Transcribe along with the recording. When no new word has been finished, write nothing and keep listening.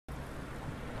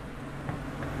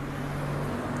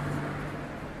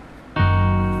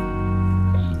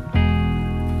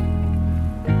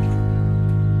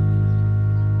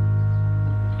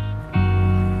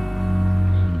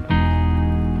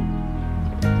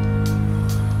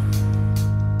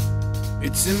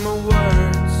It's in my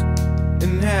words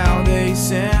and how they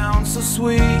sound so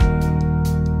sweet.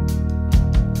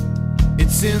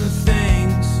 It's in the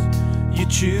things you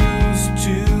choose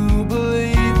to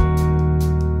believe.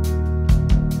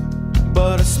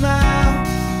 But I smile,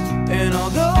 and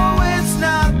although it's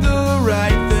not the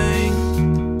right thing,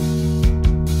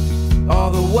 all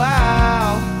the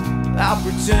while I'll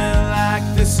pretend like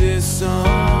this is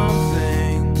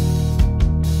something.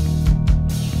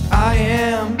 I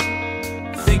am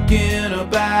thinking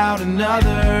about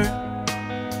another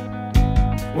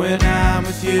when I'm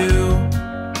with you.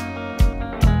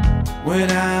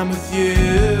 When I'm with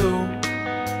you,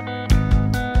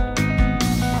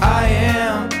 I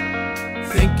am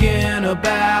thinking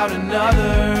about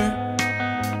another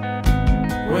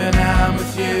when I'm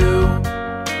with you.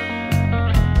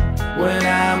 When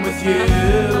I'm with you.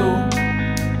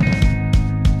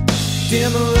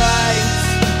 Dim the lights,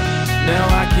 now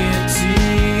I can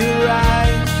see your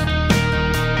eyes.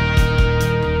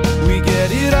 We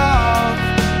get it off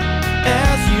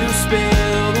as you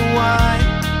spill the wine.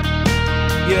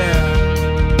 Yeah,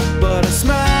 but I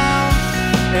smile,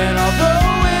 and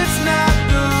although it's not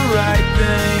the right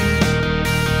thing,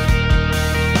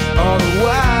 all the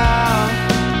while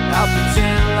I'll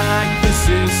pretend like this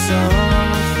is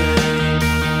something.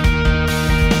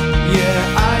 Yeah,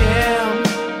 I am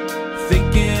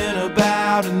thinking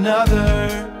about another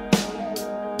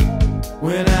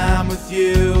when I'm with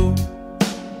you.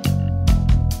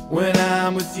 When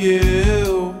I'm with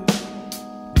you.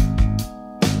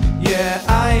 Yeah,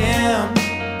 I am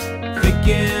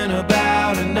thinking